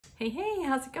Hey, hey,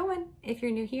 how's it going? If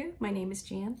you're new here, my name is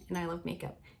Jan and I love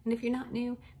makeup. And if you're not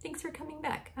new, thanks for coming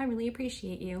back. I really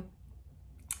appreciate you.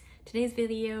 Today's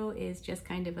video is just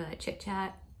kind of a chit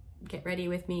chat, get ready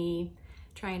with me,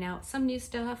 trying out some new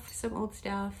stuff, some old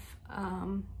stuff.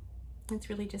 It's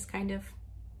really just kind of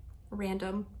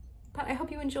random, but I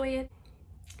hope you enjoy it.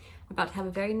 I'm about to have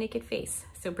a very naked face,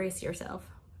 so brace yourself.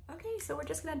 Okay, so we're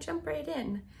just gonna jump right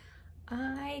in.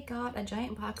 I got a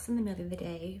giant box in the middle of the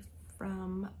day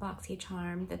from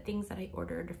BoxyCharm, the things that I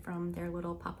ordered from their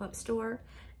little pop-up store.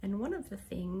 And one of the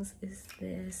things is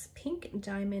this Pink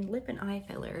Diamond Lip and Eye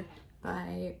Filler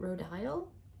by Rodile.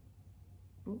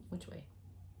 Ooh, which way?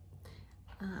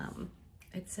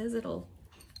 It says it'll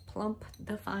plump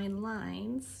the fine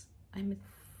lines. I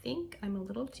think I'm a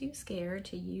little too scared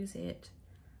to use it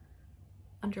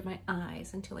under my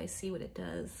eyes until I see what it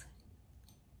does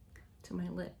to my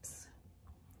lips.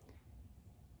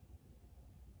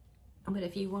 But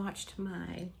if you watched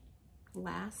my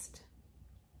last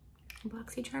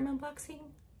BoxyCharm unboxing,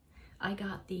 I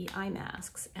got the eye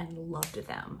masks and loved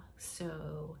them.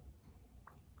 So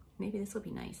maybe this will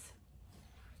be nice.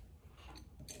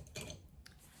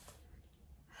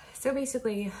 So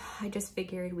basically, I just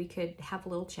figured we could have a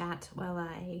little chat while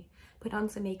I put on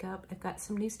some makeup. I've got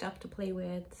some new stuff to play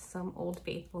with, some old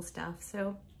faithful stuff.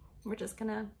 So we're just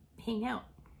gonna hang out.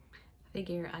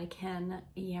 Figure I can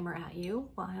yammer at you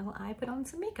while I put on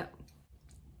some makeup.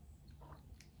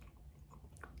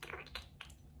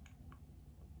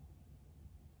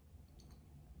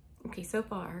 Okay, so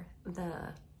far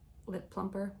the lip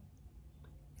plumper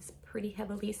is pretty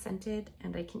heavily scented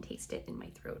and I can taste it in my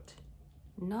throat.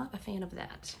 Not a fan of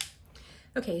that.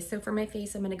 Okay, so for my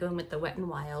face, I'm gonna go in with the Wet n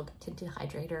Wild Tinted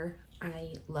Hydrator.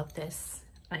 I love this.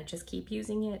 I just keep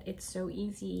using it. It's so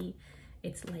easy.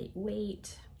 It's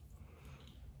lightweight.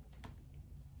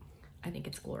 I think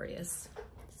it's glorious.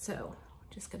 So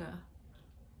just gonna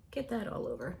get that all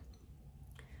over.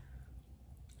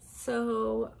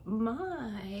 So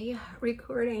my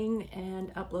recording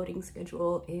and uploading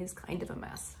schedule is kind of a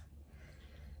mess.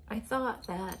 I thought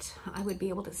that I would be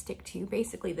able to stick to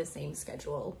basically the same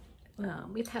schedule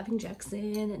with having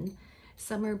Jackson and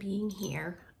summer being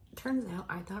here. Turns out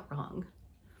I thought wrong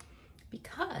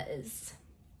because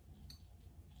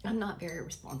I'm not very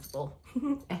responsible,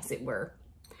 as it were.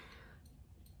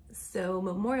 So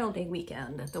Memorial Day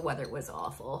weekend, the weather was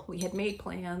awful. We had made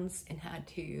plans and had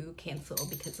to cancel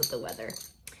because of the weather.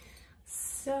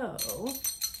 So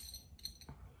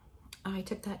I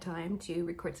took that time to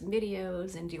record some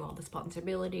videos and do all the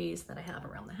responsibilities that I have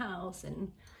around the house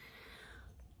and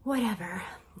whatever.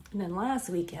 And then last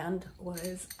weekend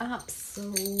was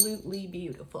absolutely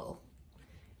beautiful.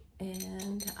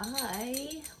 And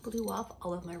I blew off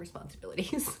all of my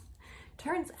responsibilities.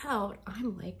 Turns out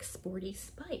I'm like Sporty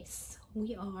Spice.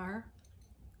 We are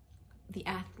the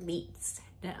athletes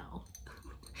now.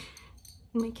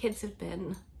 My kids have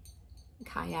been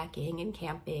kayaking and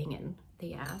camping and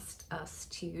they asked us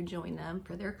to join them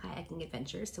for their kayaking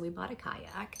adventures. So we bought a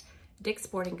kayak. Dick's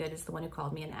Sporting Good is the one who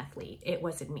called me an athlete. It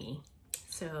wasn't me.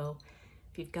 So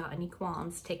if you've got any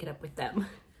qualms, take it up with them.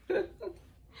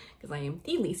 Because I am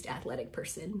the least athletic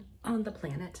person on the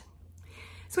planet.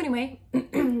 So anyway,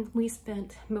 we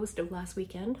spent most of last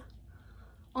weekend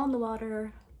on the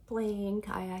water, playing,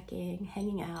 kayaking,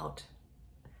 hanging out.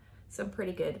 Some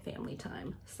pretty good family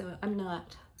time. So I'm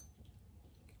not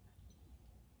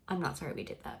sorry we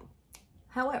did that.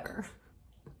 However,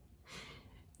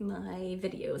 my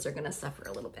videos are gonna suffer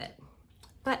a little bit.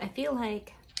 But I feel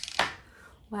like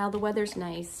while the weather's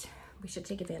nice, we should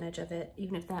take advantage of it,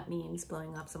 even if that means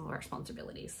blowing off some of our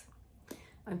responsibilities.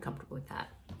 I'm comfortable with that.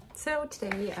 So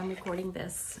today I'm recording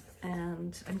this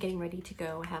and I'm getting ready to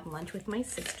go have lunch with my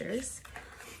sisters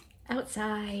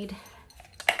outside.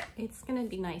 It's gonna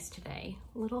be nice today.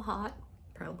 A little hot,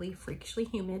 probably freakishly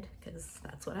humid because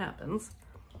that's what happens,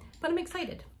 but I'm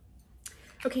excited.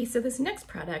 Okay, so this next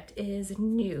product is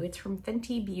new. It's from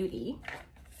Fenty Beauty.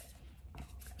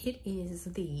 It is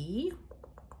the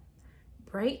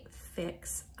Bright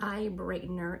Fix Eye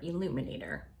Brightener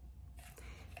Illuminator.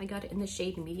 I got it in the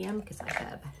shade medium because I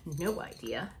have no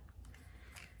idea.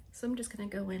 So I'm just gonna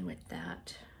go in with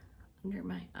that under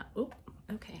my, oh,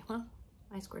 okay, well,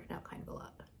 I squirted out kind of a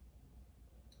lot.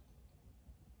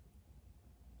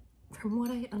 From what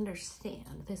I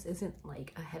understand, this isn't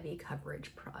like a heavy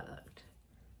coverage product,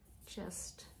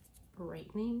 just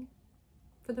brightening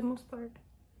for the most part.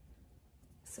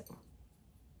 So,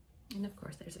 and of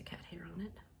course there's a cat hair on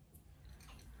it.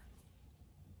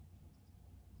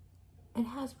 It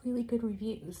has really good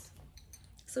reviews,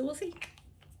 so we'll see.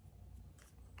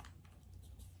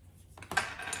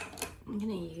 I'm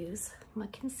gonna use my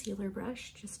concealer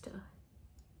brush just to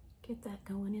get that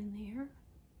going in there.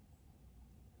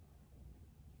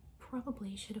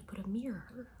 Probably should have put a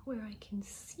mirror where I can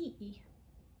see.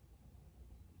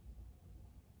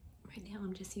 Right now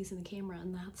I'm just using the camera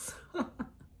and that's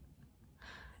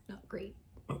not great.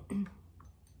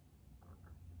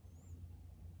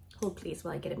 Hold please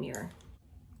while I get a mirror.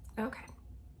 Okay.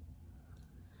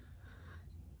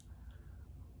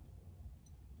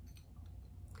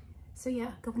 So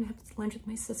yeah, going to have lunch with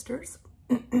my sisters.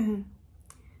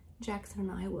 Jackson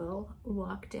and I will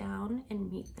walk down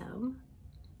and meet them.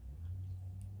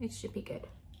 It should be good.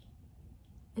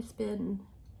 It's been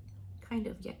kind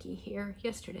of yucky here.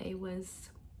 Yesterday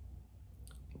was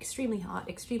extremely hot,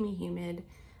 extremely humid,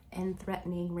 and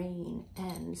threatening rain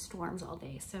and storms all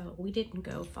day. So we didn't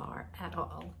go far at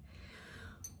all,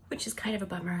 which is kind of a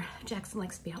bummer. Jackson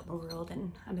likes to be out in the world,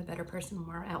 and I'm a better person when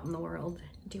we're out in the world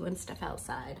doing stuff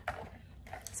outside.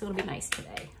 So it'll be nice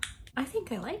today. I think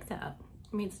I like that.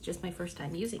 I mean, it's just my first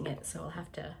time using it, so I'll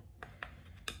have to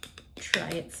try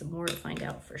it some more to find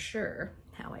out for sure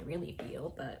how I really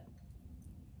feel, but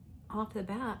off the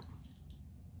bat,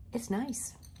 it's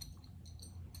nice.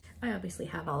 I obviously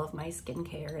have all of my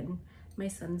skincare and my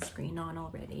sunscreen on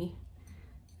already.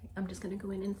 I'm just gonna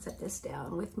go in and set this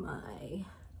down with my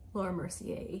Laura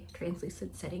Mercier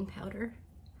translucent setting powder.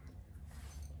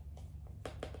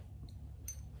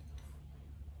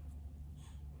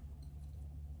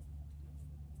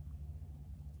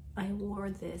 I wore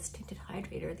this tinted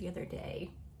hydrator the other day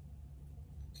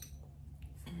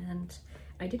and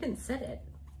I didn't set it,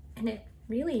 and it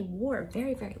really wore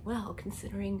very, very well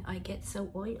considering I get so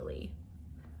oily.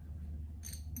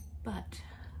 But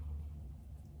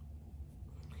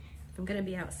if I'm gonna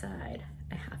be outside,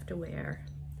 I have to wear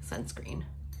sunscreen.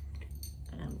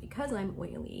 And because I'm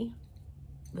oily,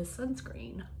 the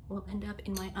sunscreen will end up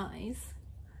in my eyes,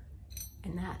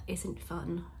 and that isn't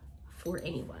fun for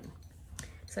anyone.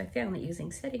 So I found that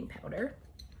using setting powder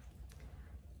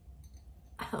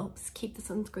helps keep the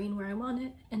sunscreen where I want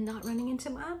it and not running into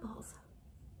my eyeballs.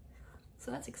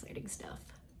 So that's exciting stuff.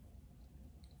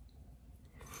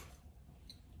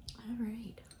 All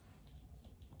right.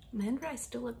 Amanda, I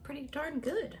still look pretty darn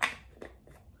good.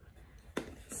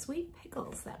 Sweet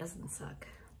pickles, that doesn't suck.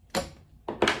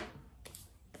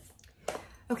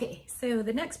 Okay, so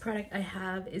the next product I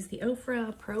have is the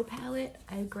Ofra Pro Palette.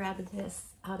 I grabbed this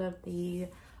out of the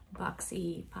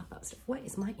boxy pop-up stuff. What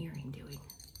is my earring doing?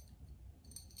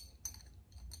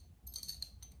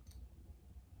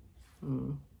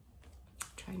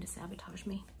 Trying to sabotage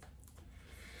me.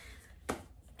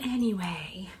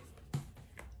 Anyway,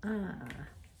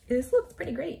 this looks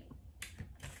pretty great.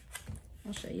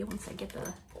 I'll show you once I get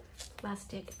the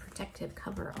plastic protective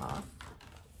cover off.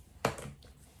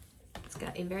 It's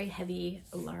got a very heavy,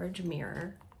 large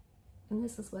mirror, and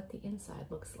this is what the inside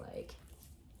looks like.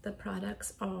 The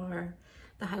products are,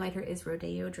 the highlighter is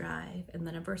Rodeo Drive, and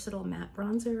then a versatile matte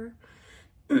bronzer,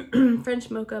 French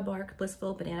Mocha, Bark,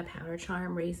 Blissful, Banana Powder,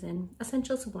 Charm, Raisin,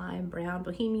 Essential, Sublime, Brown,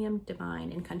 Bohemian,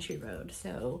 Divine, and Country Road.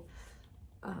 So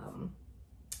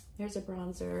there's a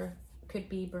bronzer, could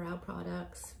be brow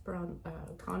products,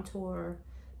 contour,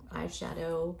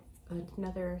 eyeshadow,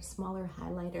 another smaller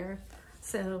highlighter.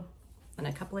 So, and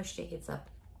a couple of shades up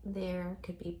there,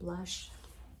 could be blush.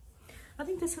 I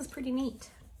think this is pretty neat.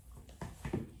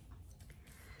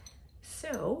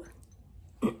 So,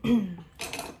 I'm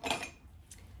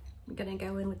gonna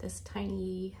go in with this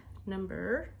tiny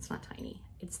number, it's not tiny,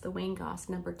 it's the Wayne Goss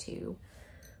number 2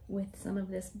 with some of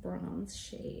this bronze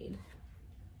shade.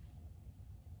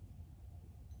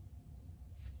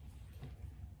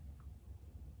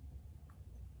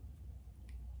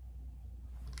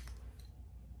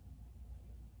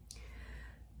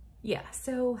 Yeah,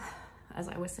 so as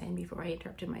I was saying before I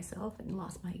interrupted myself and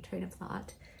lost my train of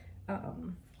thought,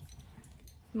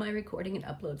 my recording and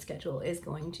upload schedule is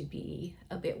going to be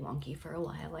a bit wonky for a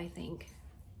while, I think.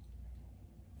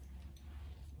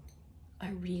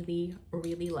 I really,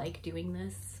 really like doing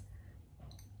this,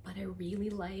 but I really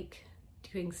like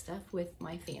doing stuff with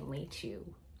my family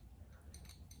too.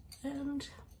 And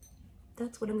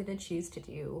that's what I'm gonna choose to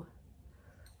do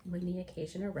when the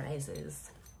occasion arises.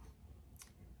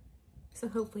 So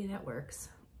hopefully that works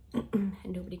and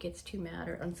nobody gets too mad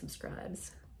or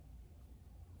unsubscribes.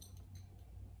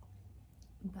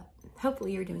 But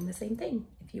hopefully you're doing the same thing.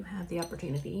 If you have the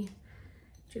opportunity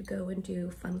to go and do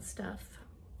fun stuff,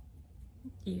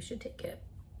 you should take it.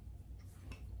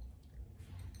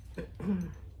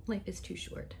 Life is too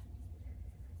short.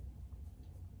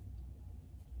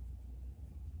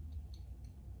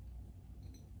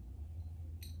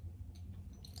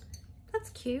 That's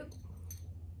cute.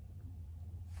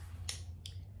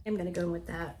 I'm gonna go in with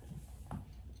that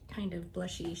kind of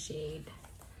blushy shade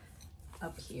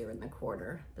up here in the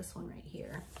corner, this one right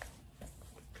here.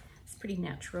 It's pretty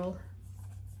natural.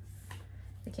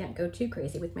 I can't go too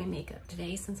crazy with my makeup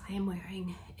today since I am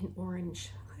wearing an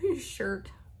orange shirt.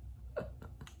 I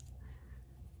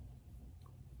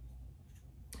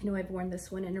know I've worn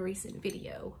this one in a recent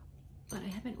video, but I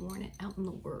haven't worn it out in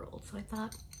the world, so I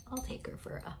thought I'll take her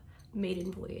for a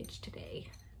maiden voyage today.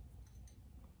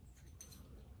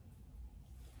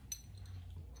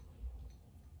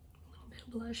 A little bit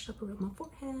of blush up around my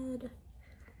forehead.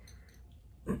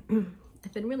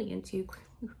 I've been really into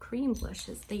cream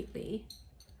blushes lately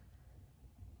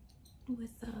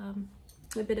with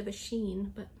a bit of a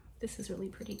sheen, but this is really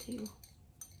pretty too.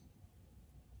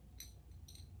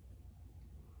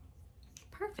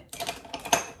 Perfect.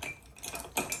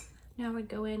 Now I'd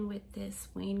go in with this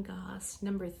Wayne Goss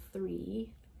number 3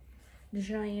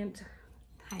 giant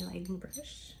highlighting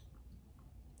brush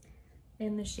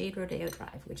in the shade Rodeo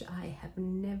Drive, which I have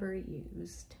never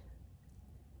used.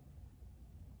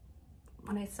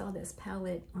 When I saw this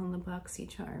palette on the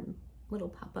BoxyCharm little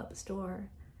pop-up store,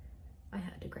 I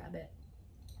had to grab it.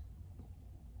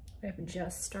 I've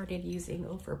just started using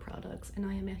Ofra products and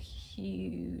I am a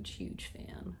huge, huge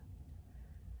fan.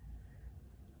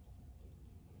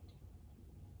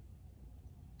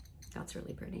 That's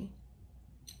really pretty.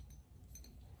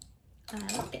 I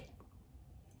like it.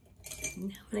 Now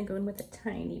I'm gonna go in with a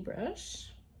tiny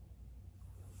brush.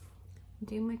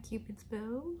 Do my Cupid's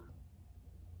bow.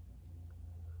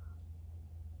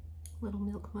 Little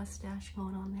milk mustache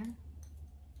going on there.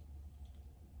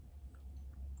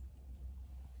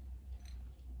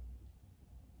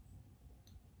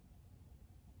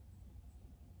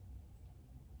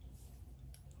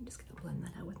 I'm just gonna blend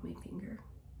that out with my finger.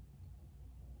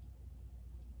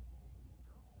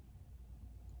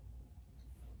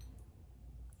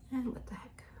 And what the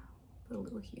heck, put a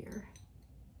little here.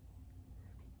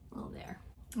 Well, there.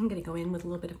 I'm gonna go in with a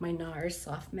little bit of my NARS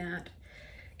Soft Matte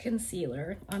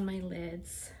Concealer on my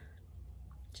lids,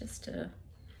 just to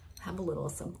have a little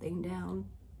something down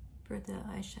for the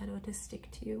eyeshadow to stick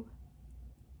to.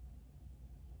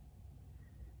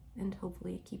 And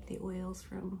hopefully keep the oils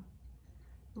from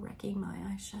wrecking my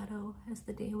eyeshadow as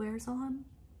the day wears on.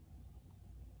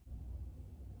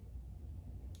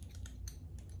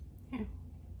 Here,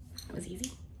 that was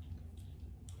easy.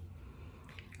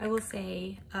 I will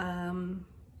say,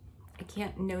 I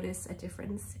can't notice a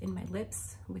difference in my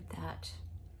lips with that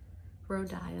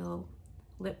Rodial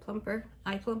lip plumper,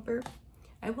 eye plumper.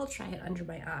 I will try it under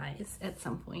my eyes at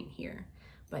some point here,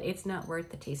 but it's not worth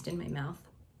the taste in my mouth.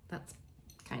 That's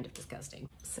kind of disgusting.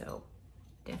 So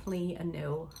definitely a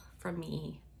no from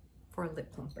me for a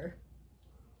lip plumper.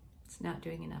 It's not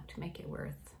doing enough to make it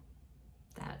worth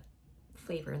that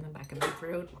flavor in the back of my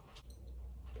throat.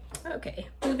 Okay,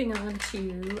 moving on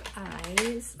to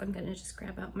eyes. I'm gonna just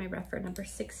grab out my Rephr number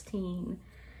 16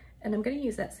 and I'm gonna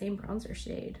use that same bronzer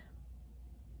shade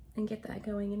and get that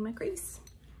going in my crease.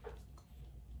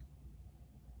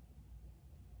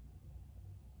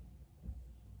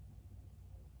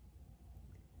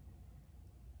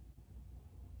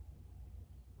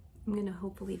 I'm gonna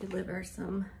hopefully deliver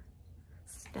some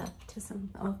stuff to some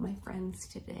of my friends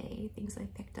today, things I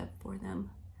picked up for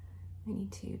them. I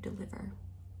need to deliver.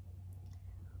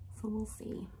 So we'll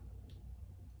see.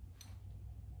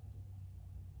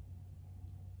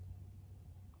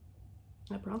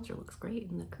 That bronzer looks great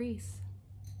in the crease.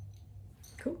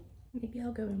 Cool. Maybe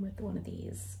I'll go in with one of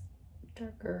these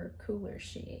darker, cooler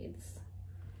shades.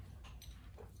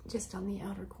 Just on the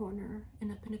outer corner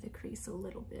and up into the crease a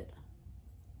little bit.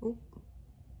 Oh,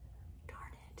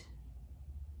 darn it.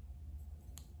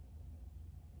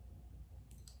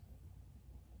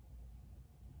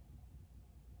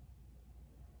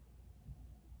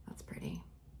 That's pretty.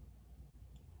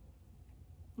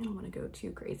 I don't want to go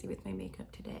too crazy with my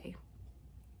makeup today.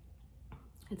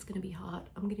 It's gonna be hot.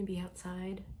 I'm gonna be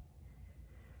outside,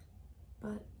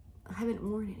 but I haven't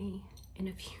worn any in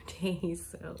a few days,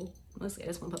 so mostly I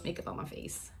just want to put makeup on my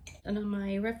face. And on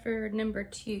my Rephr number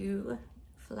 2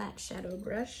 flat shadow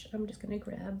brush, I'm just gonna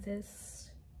grab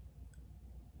this.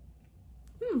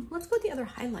 Let's go with the other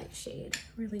highlight shade.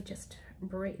 Really just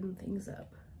brighten things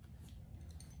up.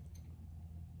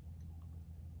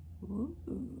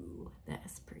 Ooh,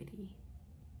 that's pretty.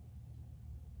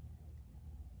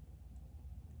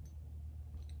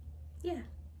 Yeah,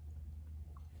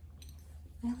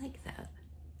 I like that.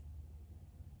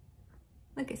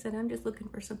 Like I said, I'm just looking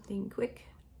for something quick,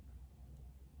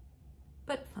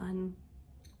 but fun.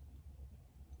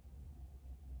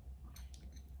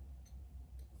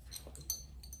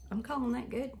 I'm calling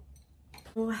that good.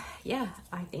 Oh, yeah,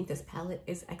 I think this palette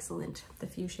is excellent. The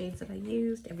few shades that I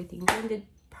used, everything blended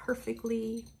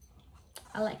perfectly.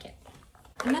 I like it.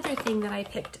 Another thing that I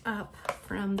picked up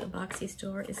from the Boxy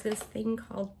store is this thing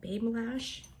called Babe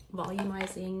Lash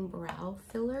Volumizing Brow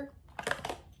Filler.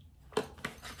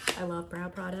 I love brow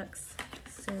products,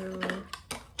 so let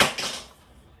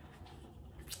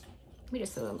me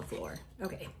just throw it on the floor.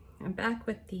 Okay, I'm back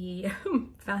with the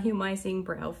Volumizing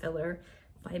Brow Filler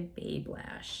by Babe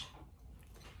Lash.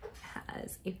 It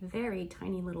has a very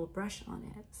tiny little brush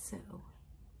on it, so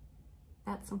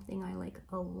that's something I like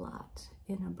a lot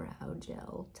in a brow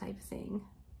gel type thing.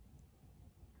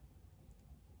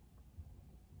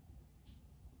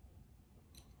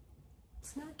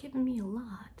 It's not giving me a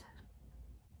lot.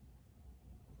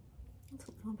 It's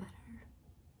a little better.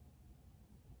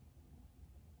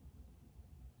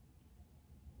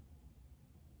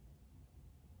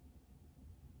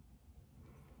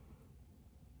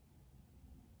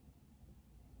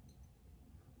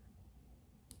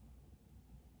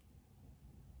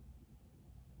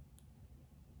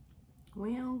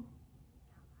 Well,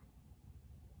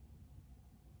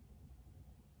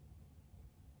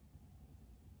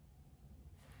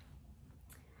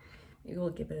 maybe we'll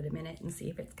give it a minute and see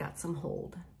if it's got some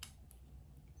hold.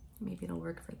 Maybe it'll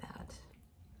work for that.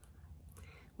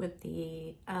 With the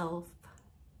e.l.f.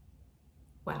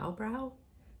 Wow Brow,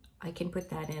 I can put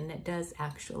that in. It does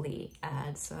actually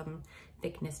add some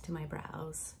thickness to my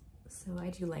brows. So I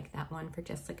do like that one for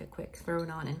just like a quick throw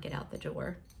it on and get out the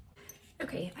door.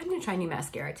 Okay, I'm gonna try new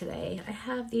mascara today. I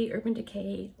have the Urban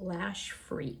Decay Lash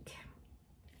Freak.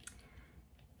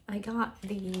 I got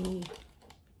the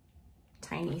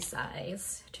tiny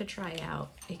size to try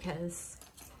out because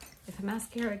if a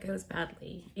mascara goes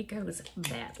badly, it goes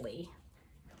badly.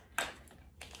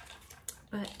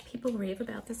 But people rave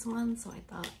about this one, so I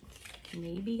thought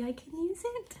maybe I can use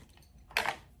it.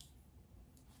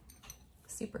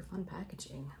 Super fun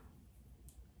packaging.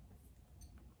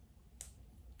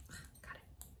 Got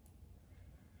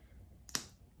it.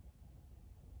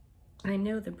 I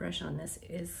know the brush on this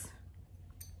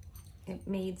it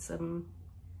made some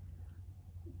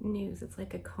news. It's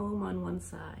like a comb on one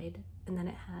side, and then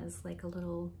it has like a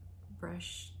little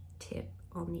brush tip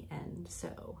on the end,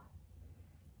 so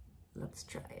let's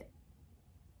try it.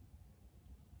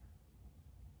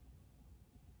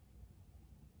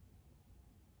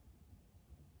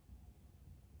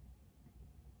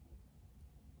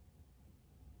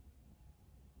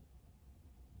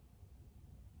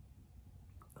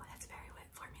 Oh, that's very wet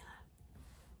formula.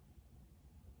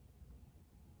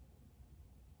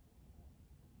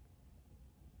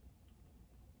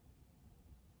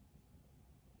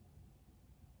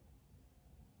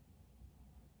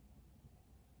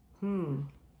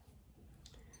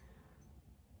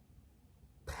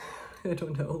 I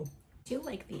don't know. I feel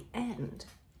like the end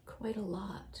quite a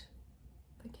lot.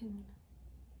 I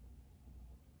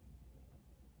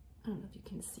don't know if you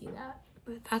can see that,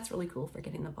 but that's really cool for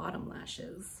getting the bottom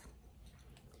lashes.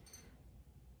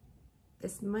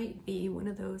 This might be one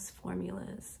of those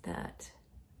formulas that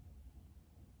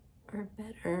are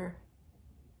better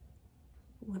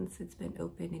once it's been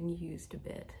opened and used a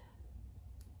bit.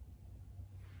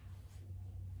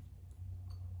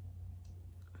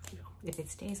 If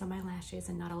it stays on my lashes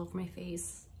and not all over my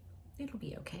face, it'll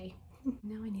be okay.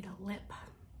 Now I need a lip.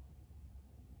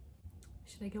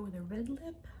 Should I go with a red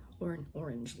lip or an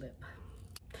orange lip?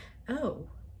 Oh.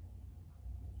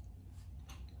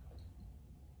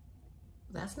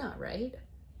 That's not right.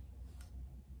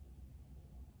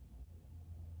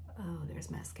 Oh,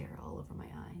 there's mascara all over my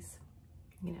eyes.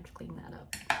 I'm gonna have to clean that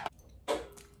up.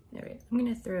 All right, I'm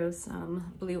gonna throw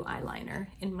some blue eyeliner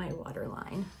in my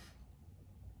waterline.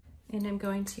 And I'm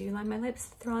going to line my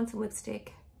lips, throw on some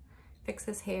lipstick, fix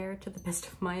this hair to the best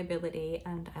of my ability,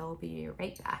 and I will be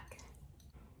right back.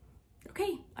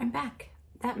 Okay, I'm back.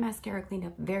 That mascara cleaned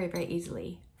up very, very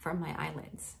easily from my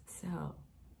eyelids, so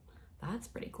that's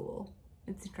pretty cool.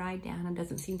 It's dried down and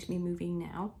doesn't seem to be moving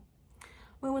now.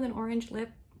 Well, with an orange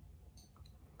lip,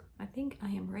 I think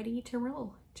I am ready to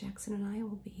roll. Jackson and I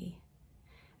will be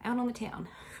out on the town,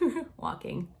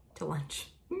 walking to lunch.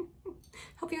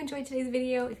 Hope you enjoyed today's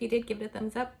video. If you did, give it a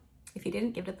thumbs up. If you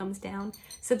didn't, give it a thumbs down.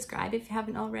 Subscribe if you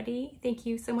haven't already. Thank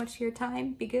you so much for your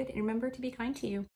time. Be good and remember to be kind to you.